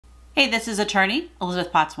Hey, this is attorney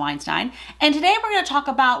Elizabeth Potts-Weinstein, and today we're going to talk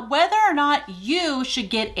about whether or not you should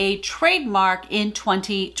get a trademark in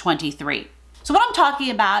 2023. So what I'm talking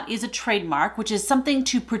about is a trademark, which is something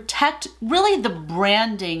to protect really the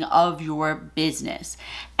branding of your business.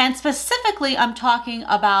 And specifically, I'm talking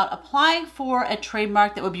about applying for a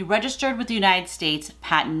trademark that would be registered with the United States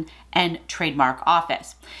Patent and Trademark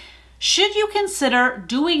Office. Should you consider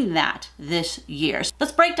doing that this year?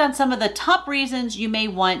 Let's break down some of the top reasons you may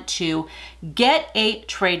want to get a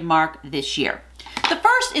trademark this year. The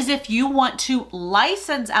first is if you want to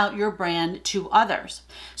license out your brand to others.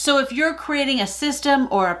 So if you're creating a system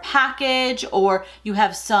or a package, or you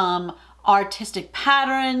have some artistic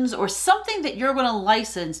patterns or something that you're going to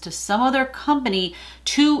license to some other company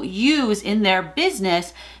to use in their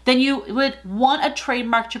business, then you would want a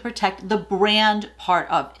trademark to protect the brand part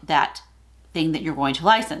of that thing that you're going to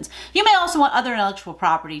license. You may also want other intellectual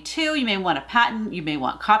property too. You may want a patent, you may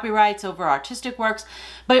want copyrights over artistic works,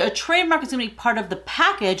 but a trademark is going to be part of the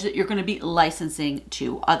package that you're going to be licensing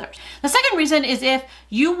to others. The second reason is if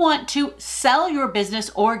you want to sell your business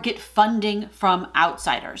or get funding from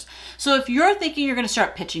outsiders. So if you're thinking you're going to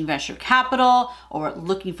start pitching venture capital or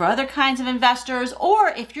looking for other kinds of investors, or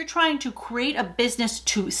if you're trying to create a business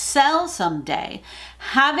to sell someday,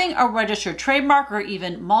 having a registered trademark or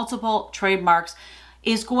even multiple trademarks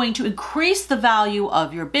is going to increase the value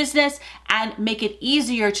of your business and make it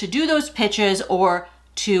easier to do those pitches or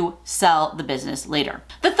to sell the business later.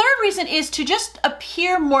 The third reason is to just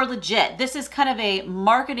appear more legit. This is kind of a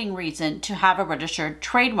marketing reason to have a registered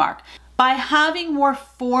trademark. By having more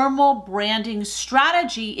formal branding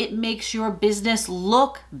strategy, it makes your business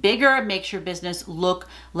look bigger. It makes your business look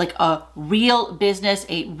like a real business,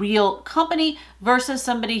 a real company, versus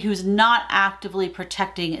somebody who's not actively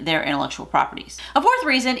protecting their intellectual properties. A fourth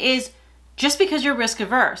reason is just because you're risk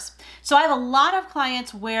averse. So I have a lot of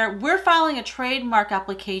clients where we're filing a trademark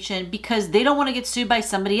application because they don't want to get sued by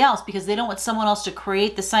somebody else, because they don't want someone else to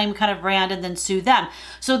create the same kind of brand and then sue them.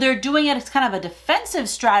 So they're doing it as kind of a defensive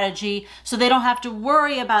strategy so they don't have to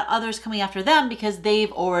worry about others coming after them because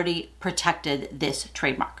they've already protected this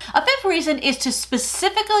trademark. A fifth reason is to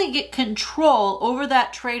specifically get control over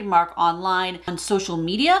that trademark online, on social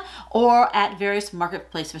media, or at various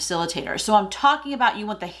marketplace facilitators. So I'm talking about you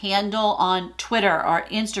want the handle on Twitter or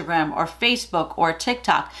Instagram or Facebook or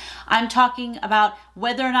TikTok. I'm talking about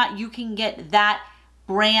whether or not you can get that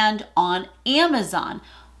brand on Amazon.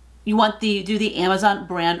 You want to do the Amazon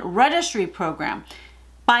brand registry program.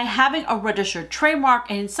 By having a registered trademark,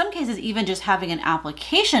 and in some cases even just having an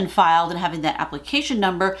application filed and having that application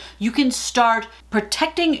number, you can start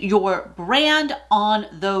protecting your brand on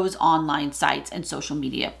those online sites and social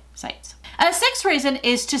media sites. And a sixth reason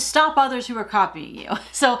is to stop others who are copying you.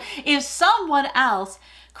 So if someone else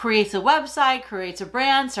creates a website, creates a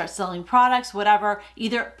brand, starts selling products, whatever,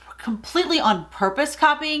 either completely on purpose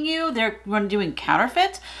copying you, they're doing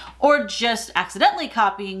counterfeit, or just accidentally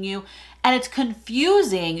copying you, and it's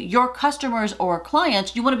confusing your customers or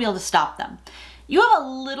clients, you want to be able to stop them. You have a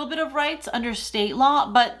little bit of rights under state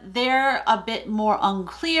law, but they're a bit more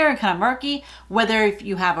unclear and kind of murky. Whether if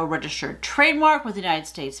you have a registered trademark with the United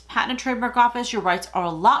States Patent and Trademark Office, your rights are a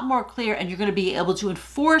lot more clear and you're going to be able to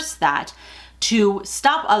enforce that to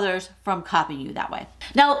stop others from copying you that way.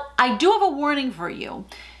 Now, I do have a warning for you.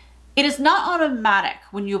 It is not automatic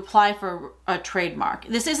when you apply for a trademark.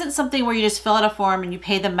 This isn't something where you just fill out a form and you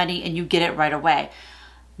pay the money and you get it right away.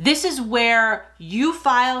 This is where you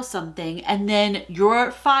file something and then your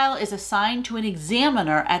file is assigned to an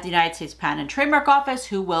examiner at the United States Patent and Trademark Office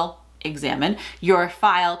who will examine your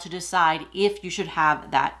file to decide if you should have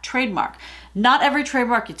that trademark. Not every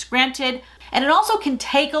trademark gets granted, and it also can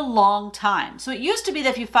take a long time. So it used to be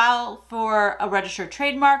that if you file for a registered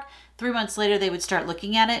trademark, 3 months later they would start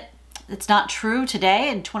looking at it. It's not true today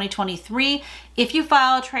in 2023. If you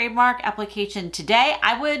file a trademark application today,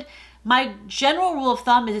 my general rule of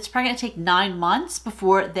thumb is it's probably going to take 9 months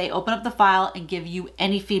before they open up the file and give you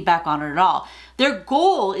any feedback on it at all. Their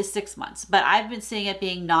goal is 6 months, but I've been seeing it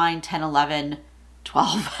being 9, 10, 11,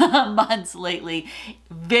 12 months lately.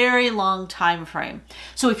 Very long time frame.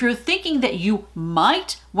 So if you're thinking that you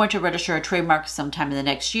might want to register a trademark sometime in the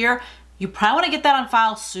next year, you probably want to get that on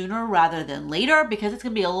file sooner rather than later, because it's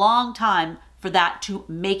going to be a long time for that to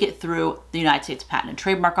make it through the United States Patent and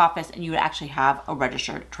Trademark Office and you would actually have a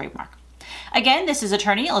registered trademark. Again, this is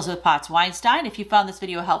attorney Elizabeth Potts-Weinstein. If you found this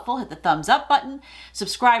video helpful, hit the thumbs up button,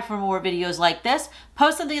 subscribe for more videos like this,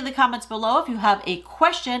 post something in the comments below if you have a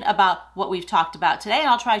question about what we've talked about today, and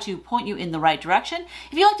I'll try to point you in the right direction.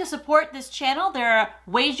 If you'd like to support this channel, there are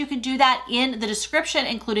ways you can do that in the description,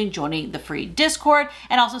 including joining the free Discord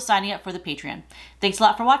and also signing up for the Patreon. Thanks a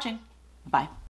lot for watching. Bye.